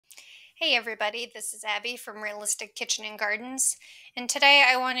Hey everybody, this is Abby from Realistic Kitchen and Gardens, and today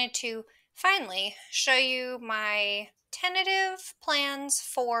I wanted to finally show you my tentative plans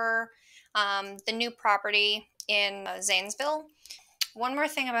for the new property in Zanesville. One more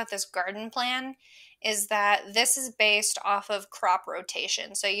thing about this garden plan is that this is based off of crop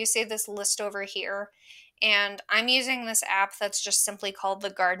rotation. So you see this list over here, and I'm using this app that's just simply called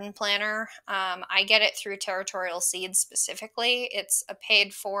the Garden Planner. I get it through Territorial Seeds specifically. It's a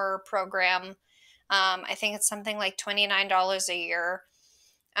paid for program. I think it's something like $29 a year.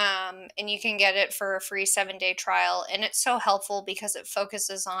 And you can get it for a free 7-day trial. And it's so helpful because it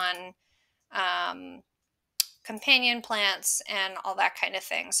focuses on um, companion plants and all that kind of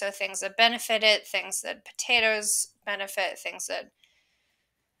thing. So things that benefit it, things that potatoes benefit, things that,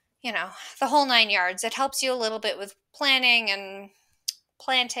 the whole 9 yards. It helps you a little bit with planning and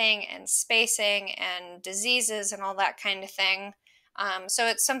planting and spacing and diseases and all that kind of thing. So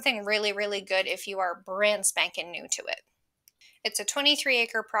it's something really, really good if you are brand spanking new to it. It's a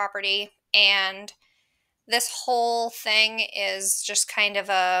 23-acre property, and this whole thing is just kind of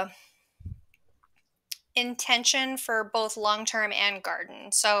a intention for both long-term and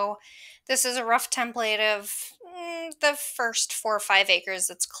garden. So this is a rough template of the first 4 or 5 acres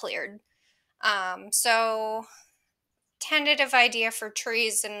that's cleared. So tentative idea for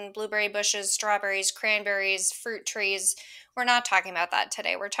trees and blueberry bushes, strawberries, cranberries, fruit trees. We're not talking about that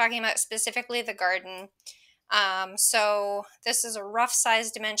today. We're talking about specifically the garden. So this is a rough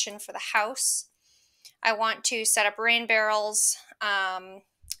size dimension for the house. I want to set up rain barrels.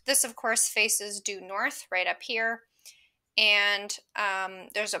 This, of course, faces due north right up here. And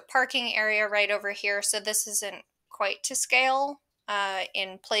there's a parking area right over here. So this isn't quite to scale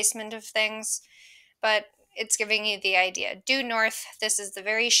in placement of things, but it's giving you the idea. Due north, this is the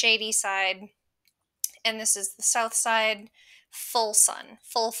very shady side, and this is the south side, full sun,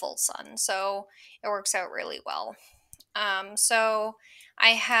 full sun. So it works out really well. So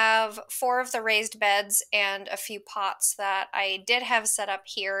I have 4 of the raised beds and a few pots that I did have set up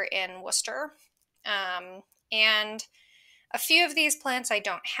here in Worcester. And a few of these plants I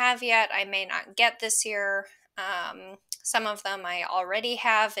don't have yet. I may not get this year. Some of them I already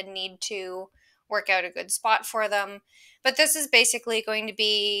have and need to work out a good spot for them. But this is basically going to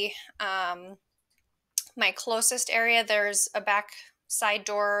be my closest area. There's a back side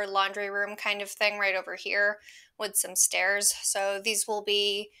door laundry room kind of thing right over here with some stairs. So these will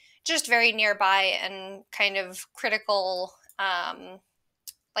be just very nearby and kind of critical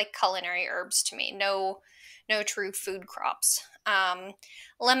like culinary herbs to me. No true food crops.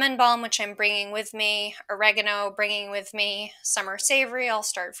 Lemon balm, which I'm bringing with me, oregano bringing with me, summer savory, I'll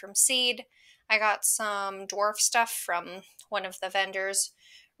start from seed. I got some dwarf stuff from one of the vendors.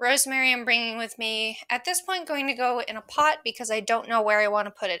 Rosemary I'm bringing with me. At this point, going to go in a pot because I don't know where I want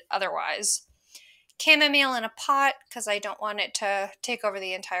to put it otherwise. Chamomile in a pot because I don't want it to take over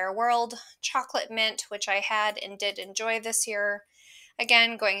the entire world. Chocolate mint, which I had and did enjoy this year.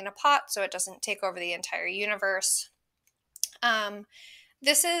 Again, going in a pot so it doesn't take over the entire universe.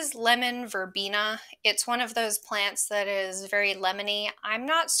 This is lemon verbena. It's one of those plants that is very lemony. I'm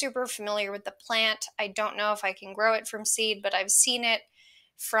not super familiar with the plant. I don't know if I can grow it from seed, but I've seen it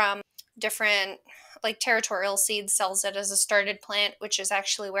from different, like Territorial Seeds sells it as a started plant, which is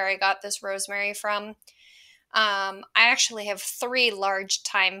actually where I got this rosemary from. I actually have 3 large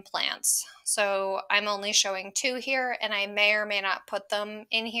thyme plants, so I'm only showing 2 here, and I may or may not put them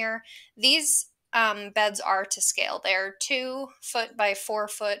in here. These beds are to scale. They're 2-foot by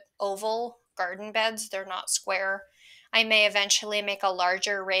 4-foot oval garden beds. They're not square. I may eventually make a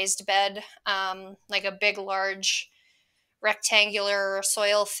larger raised bed, like a big, large rectangular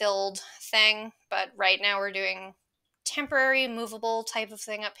soil-filled thing, but right now we're doing temporary movable type of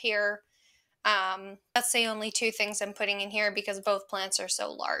thing up here. That's the only 2 things I'm putting in here because both plants are so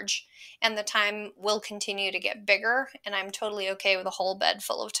large, and the thyme will continue to get bigger, and I'm totally okay with a whole bed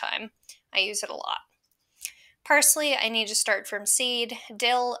full of thyme. I use it a lot. Parsley, I need to start from seed.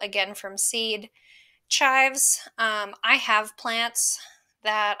 Dill, again from seed. Chives, I have plants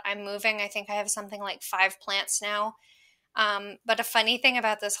that I'm moving. I think I have something like 5 plants now. But a funny thing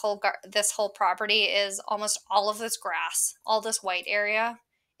about this whole property is almost all of this grass, all this white area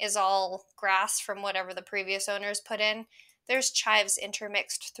is all grass from whatever the previous owners put in. There's chives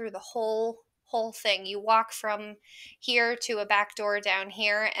intermixed through the whole thing. You walk from here to a back door down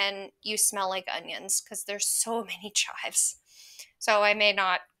here and you smell like onions because there's so many chives. So I may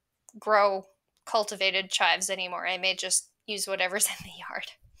not grow cultivated chives anymore. I may just use whatever's in the yard.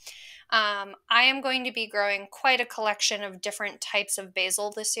 I am going to be growing quite a collection of different types of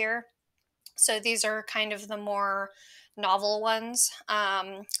basil this year. So these are kind of the more novel ones.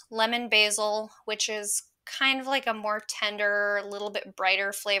 Lemon basil, which is kind of like a more tender, a little bit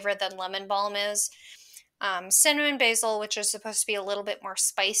brighter flavor than lemon balm is. Cinnamon basil, which is supposed to be a little bit more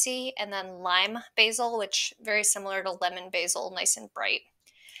spicy, and then lime basil, which very similar to lemon basil, nice and bright.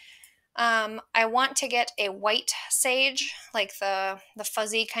 I want to get a white sage, like the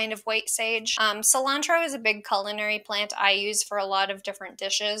fuzzy kind of white sage. Cilantro is a big culinary plant I use for a lot of different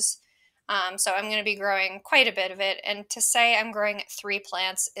dishes. So I'm going to be growing quite a bit of it. And to say I'm growing 3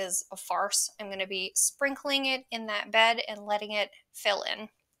 plants is a farce. I'm going to be sprinkling it in that bed and letting it fill in.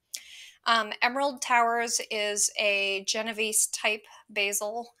 Emerald Towers is a Genovese type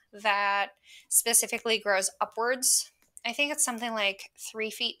basil that specifically grows upwards. I think it's something like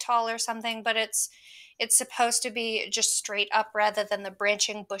 3 feet tall or something, but it's supposed to be just straight up rather than the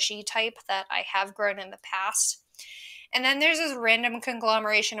branching bushy type that I have grown in the past. And then there's this random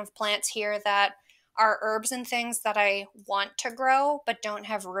conglomeration of plants here that are herbs and things that I want to grow but don't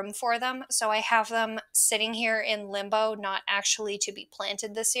have room for them. So I have them sitting here in limbo, not actually to be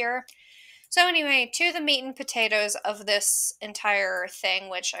planted this year. So anyway, to the meat and potatoes of this entire thing,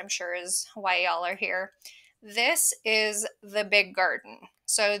 which I'm sure is why y'all are here. This is the big garden.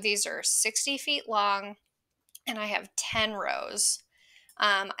 So these are 60 feet long, and I have 10 rows.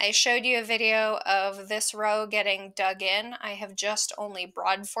 I showed you a video of this row getting dug in. I have just only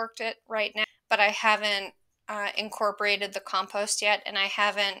broad forked it right now, but I haven't incorporated the compost yet, and I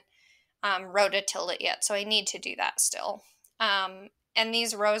haven't rototilled it yet, so I need to do that still. And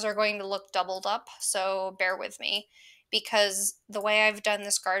these rows are going to look doubled up, so bear with me, because the way I've done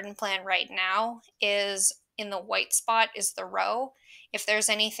this garden plan right now is in the white spot is the row. If there's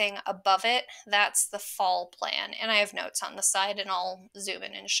anything above it, that's the fall plan. And I have notes on the side, and I'll zoom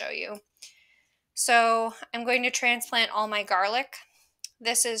in and show you. So I'm going to transplant all my garlic.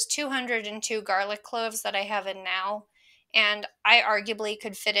 This is 202 garlic cloves that I have in now, and I arguably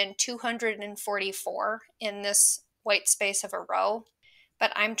could fit in 244 in this white space of a row.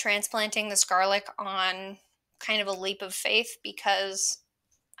 But I'm transplanting this garlic on kind of a leap of faith because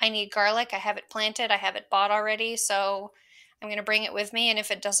I need garlic. I have it planted. I have it bought already. So I'm going to bring it with me. And if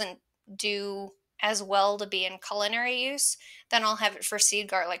it doesn't do as well to be in culinary use, then I'll have it for seed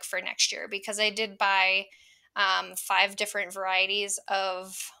garlic for next year, because I did buy 5 different varieties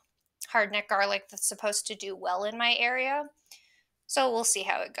of hardneck garlic that's supposed to do well in my area. So we'll see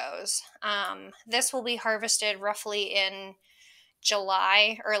how it goes. This will be harvested roughly in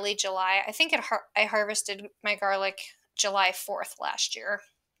July, early July. I think I harvested my garlic July 4th last year.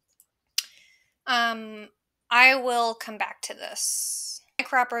 I will come back to this. My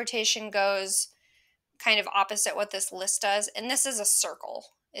crop rotation goes kind of opposite what this list does, and this is a circle.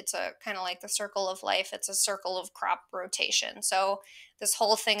 It's a kind of like the circle of life. It's a circle of crop rotation. So this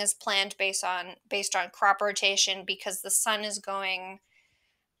whole thing is planned based on crop rotation, because the sun is going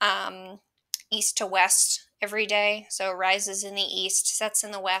east to west every day. So it rises in the east, sets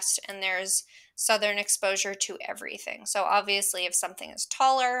in the west, and there's southern exposure to everything. So obviously if something is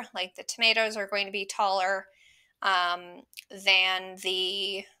taller, like the tomatoes are going to be taller than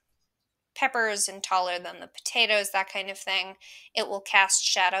the peppers and taller than the potatoes, that kind of thing, it will cast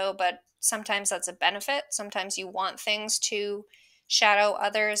shadow, but sometimes that's a benefit. Sometimes you want things to shadow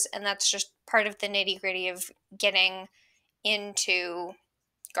others, and that's just part of the nitty-gritty of getting into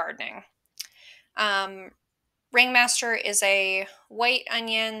gardening. Ringmaster is a white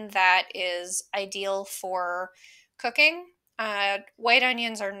onion that is ideal for cooking. White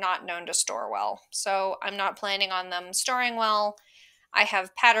onions are not known to store well, so I'm not planning on them storing well. I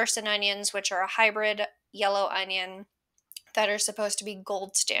have Patterson onions, which are a hybrid yellow onion that are supposed to be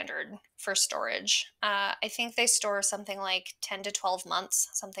gold standard for storage. I think they store something like 10 to 12 months,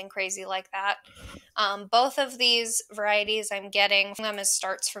 something crazy like that. Both of these varieties I'm getting from them as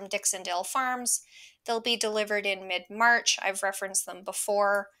starts from Dixondale Farms. They'll be delivered in mid-March. I've referenced them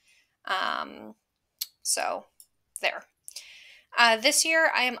before. So there. This year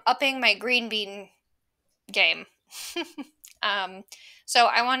I am upping my green bean game. So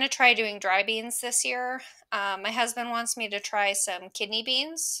I want to try doing dry beans this year. My husband wants me to try some kidney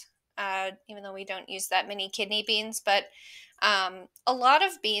beans, even though we don't use that many kidney beans. But a lot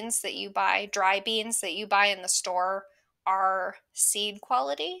of beans that you buy, dry beans that you buy in the store, are seed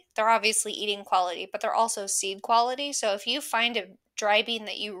quality. They're obviously eating quality, but they're also seed quality. So if you find a dry bean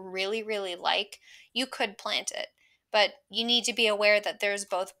that you really, really like, you could plant it. But you need to be aware that there's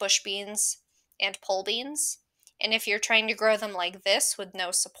both bush beans and pole beans. And if you're trying to grow them like this with no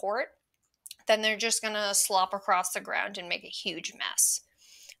support, then they're just going to slop across the ground and make a huge mess.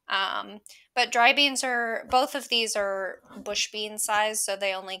 But dry beans both of these are bush bean size, so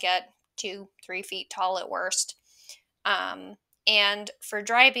they only get 2-3 feet tall at worst. And for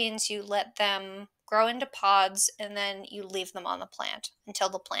dry beans, you let them grow into pods and then you leave them on the plant until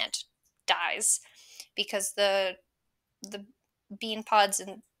the plant dies, because the bean pods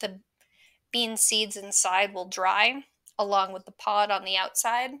and the bean seeds inside will dry along with the pod on the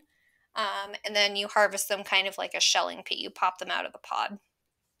outside. And then you harvest them kind of like a shelling pea. You pop them out of the pod.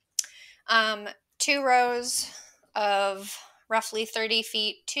 2 rows of roughly 30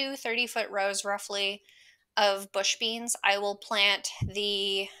 feet, 2 30-foot rows roughly of bush beans. I will plant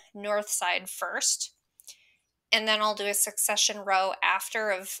the north side first, and then I'll do a succession row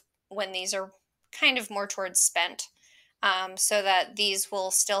after of when these are kind of more towards spent, so that these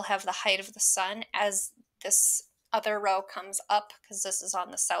will still have the height of the sun as this other row comes up, because this is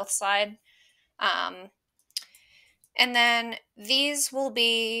on the south side. And then these will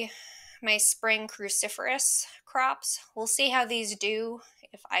be my spring cruciferous crops. We'll see how these do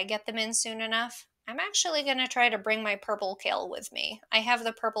if I get them in soon enough. I'm actually going to try to bring my purple kale with me. I have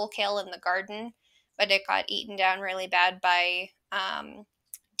the purple kale in the garden, but it got eaten down really bad by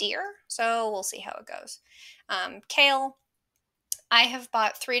deer, so we'll see how it goes. Kale, I have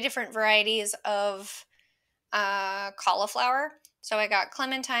bought 3 different varieties of cauliflower. So I got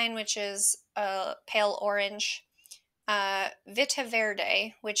clementine, which is pale orange, Vita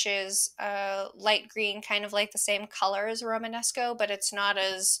Verde, which is light green, kind of like the same color as Romanesco, but it's not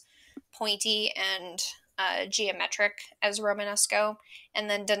as pointy and geometric as Romanesco, and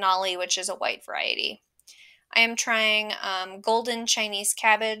then Denali, which is a white variety. I am trying golden Chinese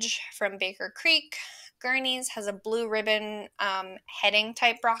cabbage from Baker Creek. Gurney's has a blue ribbon heading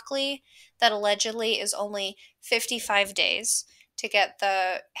type broccoli that allegedly is only 55 days to get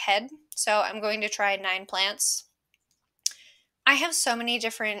the head. So I'm going to try 9 plants. I have so many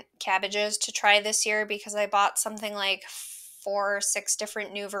different cabbages to try this year because I bought something like 4 or 6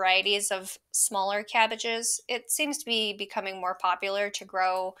 different new varieties of smaller cabbages. It seems to be becoming more popular to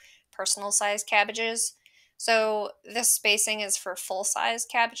grow personal size cabbages. So this spacing is for full size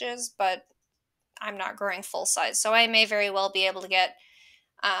cabbages, but I'm not growing full size. So I may very well be able to get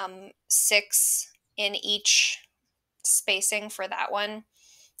 6 in each spacing for that one.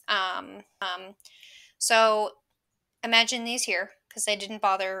 So imagine these here, because I didn't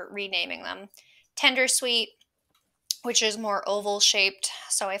bother renaming them. Tender Sweet, which is more oval shaped,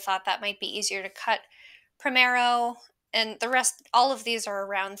 so I thought that might be easier to cut. Primero, and the rest, all of these are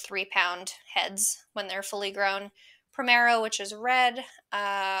around 3-pound heads when they're fully grown. Primero, which is red.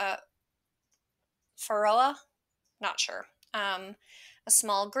 Faroa, not sure. A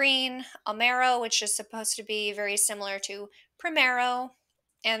small green. Amaro, which is supposed to be very similar to Primero.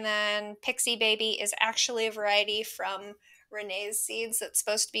 And then Pixie Baby is actually a variety from Renee's seeds that's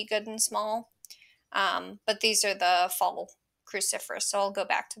supposed to be good and small. But these are the fall cruciferous, so I'll go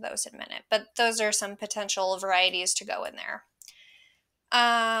back to those in a minute. But those are some potential varieties to go in there.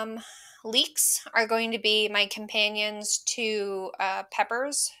 Leeks are going to be my companions to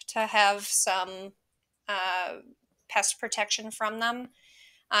peppers to have some pest protection from them.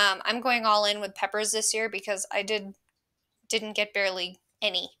 I'm going all in with peppers this year because I didn't get barely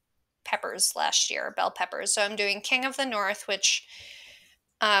any peppers last year, bell peppers. So I'm doing King of the North, which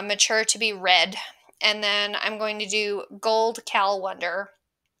mature to be red. And then I'm going to do Gold Cal Wonder,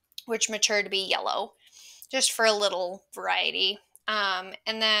 which mature to be yellow, just for a little variety. And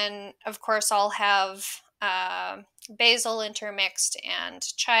then, of course, I'll have basil intermixed and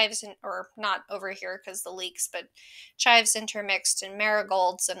chives, or not over here because the leeks, but chives intermixed and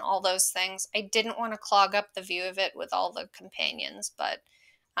marigolds and all those things. I didn't want to clog up the view of it with all the companions, but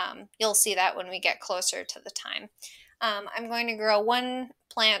you'll see that when we get closer to the time. I'm going to grow 1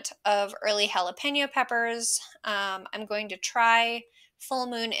 plant of early jalapeno peppers. I'm going to try Full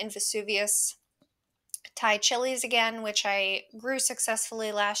Moon and Vesuvius Thai chilies again, which I grew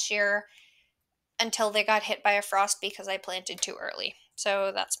successfully last year until they got hit by a frost because I planted too early.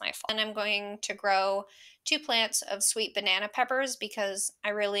 So that's my fault. And I'm going to grow 2 plants of sweet banana peppers because I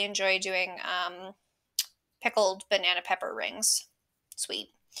really enjoy doing pickled banana pepper rings. Sweet.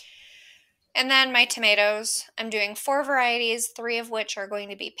 And then my tomatoes, I'm doing 4 varieties, 3 of which are going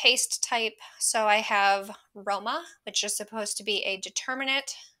to be paste type. So I have Roma, which is supposed to be a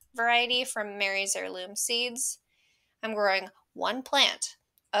determinate variety from Mary's Heirloom Seeds. I'm growing 1 plant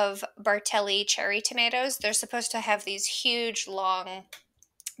of Bartelli cherry tomatoes. They're supposed to have these huge, long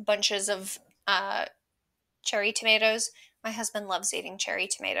bunches of cherry tomatoes. My husband loves eating cherry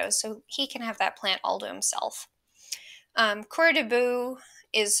tomatoes, so he can have that plant all to himself. Coeur de Boue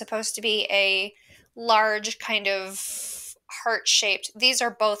is supposed to be a large kind of heart-shaped. These are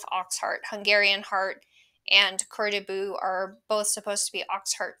both ox heart, Hungarian heart, and Cordebu are both supposed to be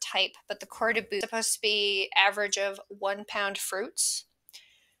oxheart type, but the Cordebu is supposed to be average of 1 pound fruits.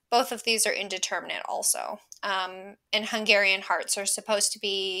 Both of these are indeterminate also. And Hungarian hearts are supposed to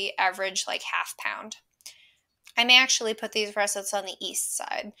be average like half pound. I may actually put these russets on the east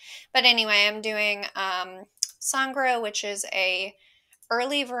side. But anyway, I'm doing Sangra, which is a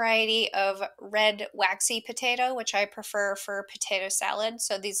early variety of red waxy potato, which I prefer for potato salad.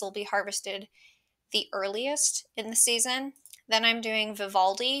 So these will be harvested the earliest in the season. Then I'm doing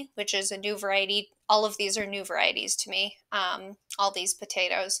Vivaldi, which is a new variety. All of these are new varieties to me, all these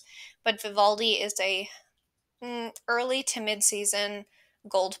potatoes. But Vivaldi is a early to mid-season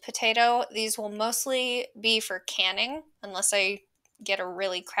gold potato. These will mostly be for canning, unless I get a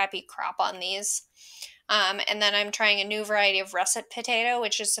really crappy crop on these. And then I'm trying a new variety of russet potato,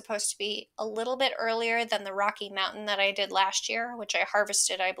 which is supposed to be a little bit earlier than the Rocky Mountain that I did last year, which I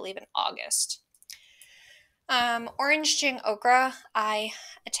harvested, I believe, in August. Orange Jing okra, I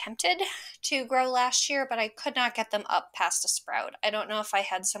attempted to grow last year, but I could not get them up past a sprout. I don't know if I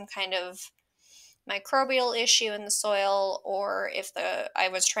had some kind of microbial issue in the soil, or if I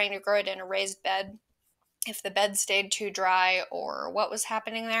was trying to grow it in a raised bed, if the bed stayed too dry, or what was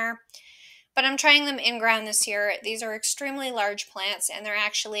happening there. But I'm trying them in ground this year. These are extremely large plants, and they're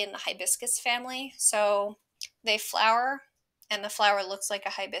actually in the hibiscus family. So they flower, and the flower looks like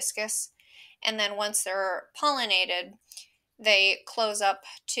a hibiscus. And then once they're pollinated, they close up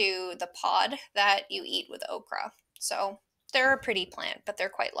to the pod that you eat with okra. So they're a pretty plant, but they're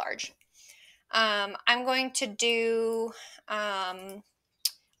quite large. I'm going to do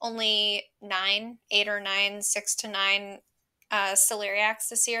only 8 or 9, 6 to 9 celeriacs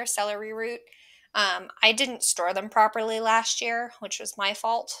this year, celery root. I didn't store them properly last year, which was my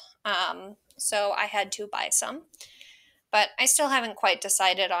fault. So I had to buy some. But I still haven't quite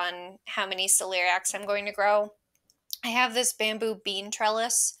decided on how many celeriacs I'm going to grow. I have this bamboo bean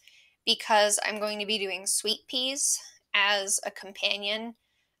trellis because I'm going to be doing sweet peas as a companion.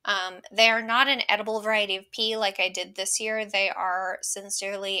 They are not an edible variety of pea like I did this year. They are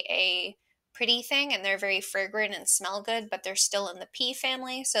sincerely a pretty thing, and they're very fragrant and smell good, but they're still in the pea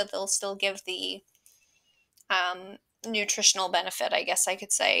family, so they'll still give the nutritional benefit, I guess I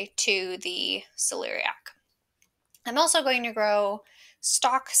could say, to the celeriac. I'm also going to grow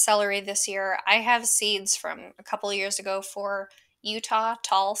stalk celery this year. I have seeds from a couple of years ago for Utah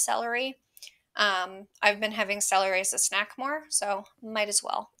tall celery. I've been having celery as a snack more, so might as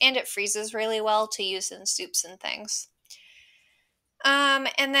well. And it freezes really well to use in soups and things.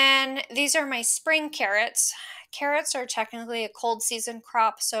 And then these are my spring carrots. Carrots are technically a cold season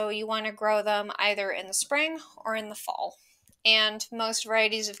crop, so you want to grow them either in the spring or in the fall. And most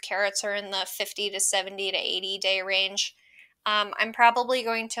varieties of carrots are in the 50 to 70 to 80 day range. I'm probably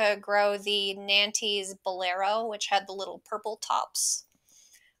going to grow the Nantes Bolero, which had the little purple tops.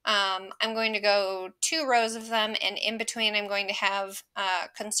 I'm going to go 2 rows of them, and in between I'm going to have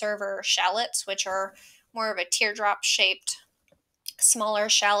conserver shallots, which are more of a teardrop shaped, smaller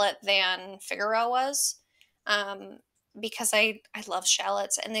shallot than Figaro was, because I love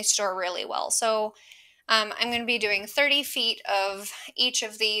shallots and they store really well. So I'm going to be doing 30 feet of each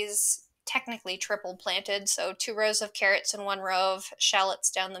of these, technically triple planted, so 2 rows of carrots and 1 row of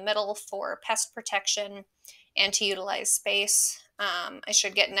shallots down the middle for pest protection and to utilize space. I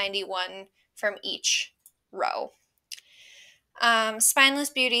should get 91 from each row. Spineless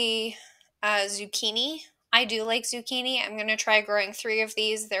Beauty zucchini. I do like zucchini. I'm going to try growing 3 of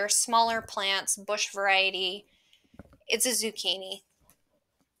these. They're smaller plants, bush variety. It's a zucchini.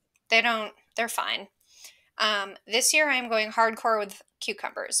 They're fine. This year I'm going hardcore with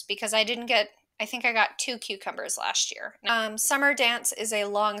cucumbers because I think I got 2 cucumbers last year. Summer Dance is a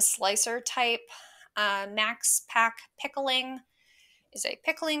long slicer type. Max Pack Pickling is a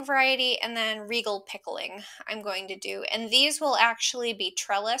pickling variety, and then Regal Pickling I'm going to do. And these will actually be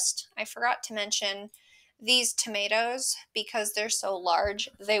trellised. I forgot to mention these tomatoes, because they're so large,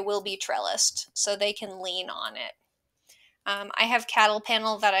 they will be trellised so they can lean on it. I have cattle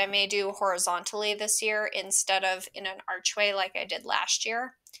panel that I may do horizontally this year instead of in an archway like I did last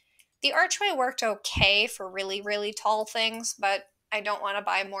year. The archway worked okay for really, really tall things, but I don't want to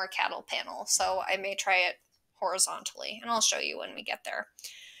buy more cattle panel, so I may try it horizontally, and I'll show you when we get there.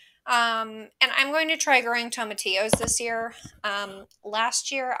 And I'm going to try growing tomatillos this year.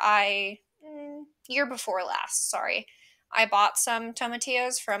 Year before last, sorry, I bought some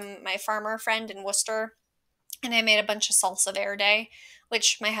tomatillos from my farmer friend in Worcester, and I made a bunch of salsa verde,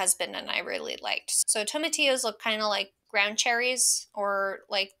 which my husband and I really liked. So tomatillos look kind of like ground cherries, or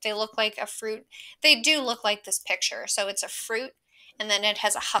like they look like a fruit. They do look like this picture. So it's a fruit, and then it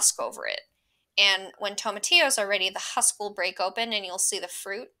has a husk over it. And when tomatillos are ready, the husk will break open and you'll see the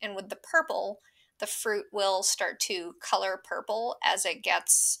fruit. And with the purple, the fruit will start to color purple as it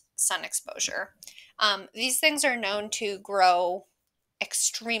gets sun exposure. These things are known to grow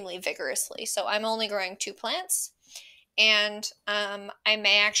extremely vigorously. So I'm only growing 2 plants, and I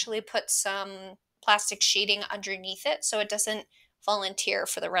may actually put some plastic sheeting underneath it so it doesn't volunteer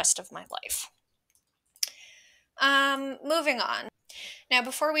for the rest of my life. Moving on. Now,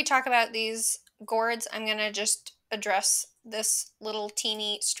 before we talk about these gourds, I'm going to just address this little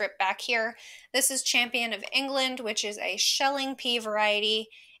teeny strip back here. This is Champion of England, which is a shelling pea variety,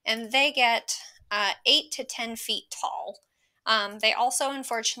 and they get 8 to 10 feet tall. They also,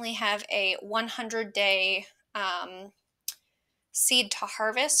 unfortunately, have a 100-day seed to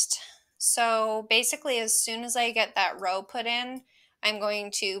harvest. So basically, as soon as I get that row put in, I'm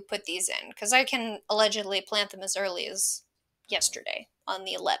going to put these in, because I can allegedly plant them as early as yesterday on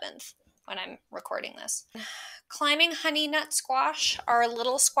the 11th when I'm recording this. Climbing honey nut squash are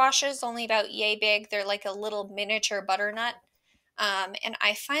little squashes, only about yay big. They're like a little miniature butternut. And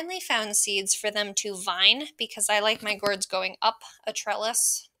I finally found seeds for them to vine, because I like my gourds going up a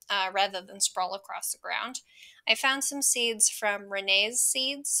trellis rather than sprawl across the ground. I found some seeds from Renee's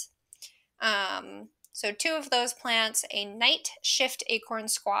Seeds. So 2 of those plants, a night shift acorn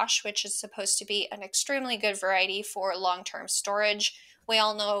squash, which is supposed to be an extremely good variety for long-term storage. We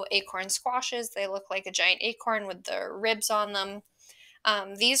all know acorn squashes. They look like a giant acorn with the ribs on them.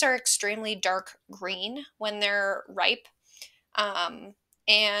 These are extremely dark green when they're ripe.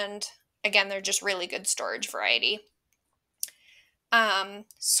 And again, they're just really good storage variety.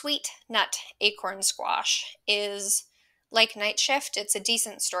 Sweet nut acorn squash is like night shift. It's a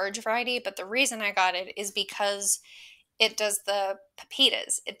decent storage variety, but the reason I got it is because it does the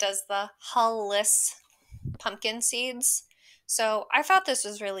pepitas. It does the hulless pumpkin seeds. So I thought this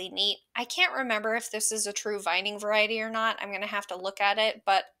was really neat. I can't remember if this is a true vining variety or not. I'm going to have to look at it,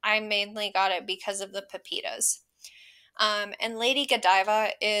 but I mainly got it because of the pepitas. And Lady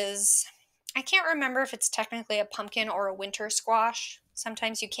Godiva is, I can't remember if it's technically a pumpkin or a winter squash.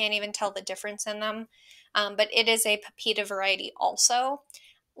 Sometimes you can't even tell the difference in them, but it is a pepita variety also.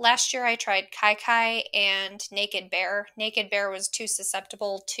 Last year I tried Kai Kai and Naked Bear. Naked Bear was too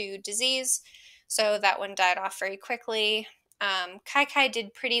susceptible to disease, so that one died off very quickly. Kai Kai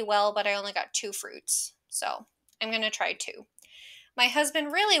did pretty well, but I only got 2 fruits, so I'm going to try 2. My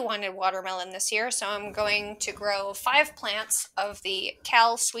husband really wanted watermelon this year, so I'm going to grow 5 plants of the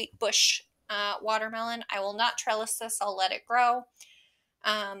Cal Sweet Bush watermelon. I will not trellis this, I'll let it grow.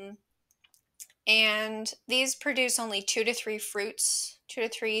 And these produce only 2 to 3 fruits, 2 to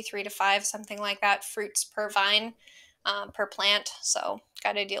 3, 3 to 5, something like that, fruits per vine, per plant, so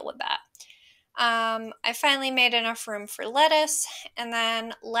got to deal with that. I finally made enough room for lettuce, and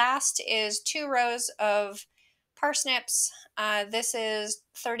then last is 2 rows of parsnips. This is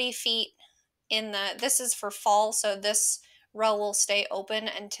 30 feet this is for fall, so this row will stay open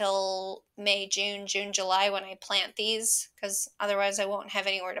until May, June, July when I plant these, because otherwise I won't have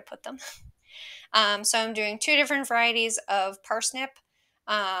anywhere to put them. So I'm doing 2 different varieties of parsnip.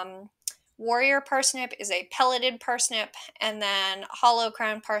 Warrior parsnip is a pelleted parsnip, and then hollow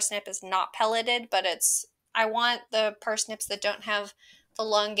crown parsnip is not pelleted, but I want the parsnips that don't have the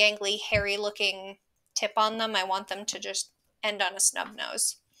long, gangly, hairy-looking tip on them. I want them to just end on a snub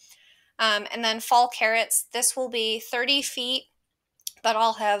nose. And then fall carrots, this will be 30 feet, but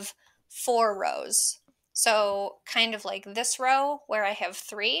I'll have 4 rows. So kind of like this row where I have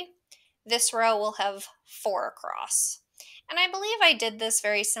 3, this row will have 4 across. And I believe I did this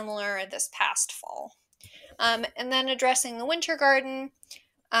very similar this past fall. And then addressing the winter garden,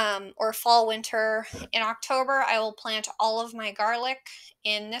 or fall winter, in October I will plant all of my garlic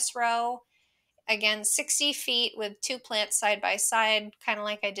in this row. Again, 60 feet with 2 plants side by side, kind of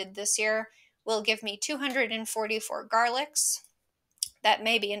like I did this year, will give me 244 garlics. That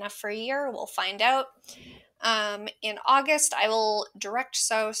may be enough for a year, we'll find out. In August, I will direct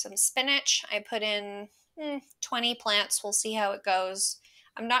sow some spinach. I put in 20 plants, we'll see how it goes.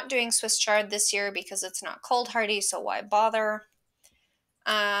 I'm not doing Swiss chard this year because it's not cold hardy, so why bother?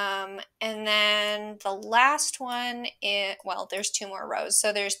 And then the last one is, well, there's 2 more rows.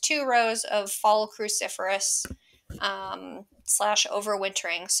 So there's 2 rows of fall cruciferous slash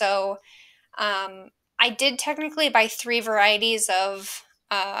overwintering. So I did technically buy 3 varieties of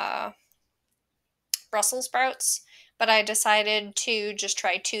Brussels sprouts, but I decided to just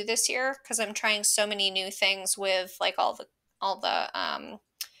try 2 this year because I'm trying so many new things with like all the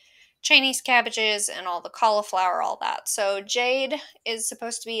Chinese cabbages and all the cauliflower, all that. So Jade is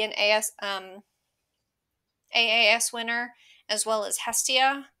supposed to be an AAS winner, as well as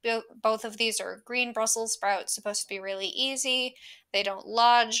Hestia. Both of these are green Brussels sprouts, supposed to be really easy. They don't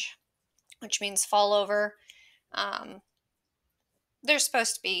lodge, which means fall over. Um, they're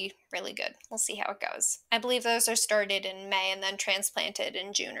supposed to be really good. We'll see how it goes. I believe those are started in May and then transplanted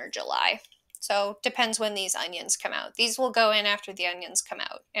in June or July. So depends when these onions come out. These will go in after the onions come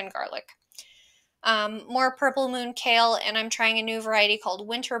out, and garlic. More purple moon kale, and I'm trying a new variety called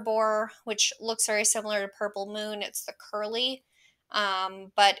winter boar, which looks very similar to purple moon. It's the curly,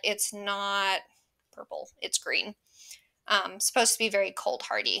 but it's not purple, it's green. Supposed to be very cold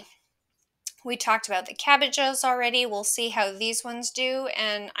hardy. We talked about the cabbages already. We'll see how these ones do,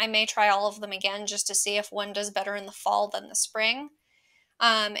 and I may try all of them again just to see if one does better in the fall than the spring.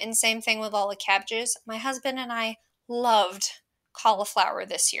 And same thing with all the cabbages. My husband and I loved cauliflower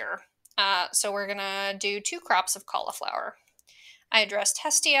this year. So we're gonna do 2 crops of cauliflower. I addressed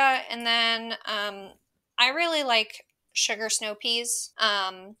Hestia, and then I really like sugar snow peas.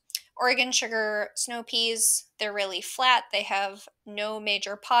 Oregon sugar snow peas, they're really flat. They have no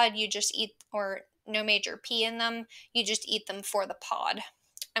major pod. You just eat, or no major pea in them. You just eat them for the pod.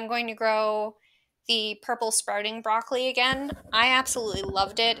 I'm going to grow the purple sprouting broccoli again. I absolutely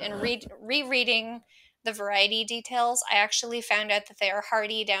loved it, and rereading the variety details, I actually found out that they are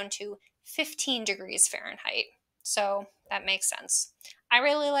hardy down to 15 degrees Fahrenheit. So that makes sense. I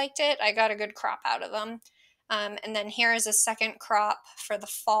really liked it. I got a good crop out of them. And then here is a second crop for the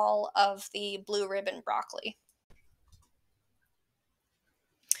fall of the blue ribbon broccoli.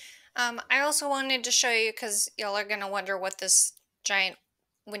 I also wanted to show you, because y'all are going to wonder what this giant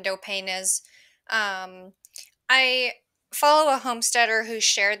window pane is. I follow a homesteader who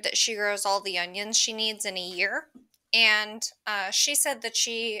shared that she grows all the onions she needs in a year. And she said that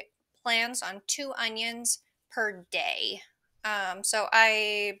she plans on 2 onions per day. So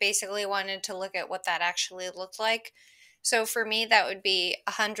I basically wanted to look at what that actually looked like. So for me, that would be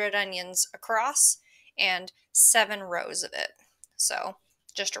 100 onions across and 7 rows of it. So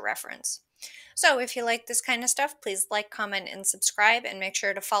just a reference. So if you like this kind of stuff, please like, comment, and subscribe, and make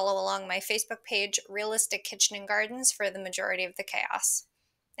sure to follow along my Facebook page, Realistic Kitchen and Gardens, for the majority of the chaos.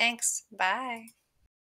 Thanks. Bye.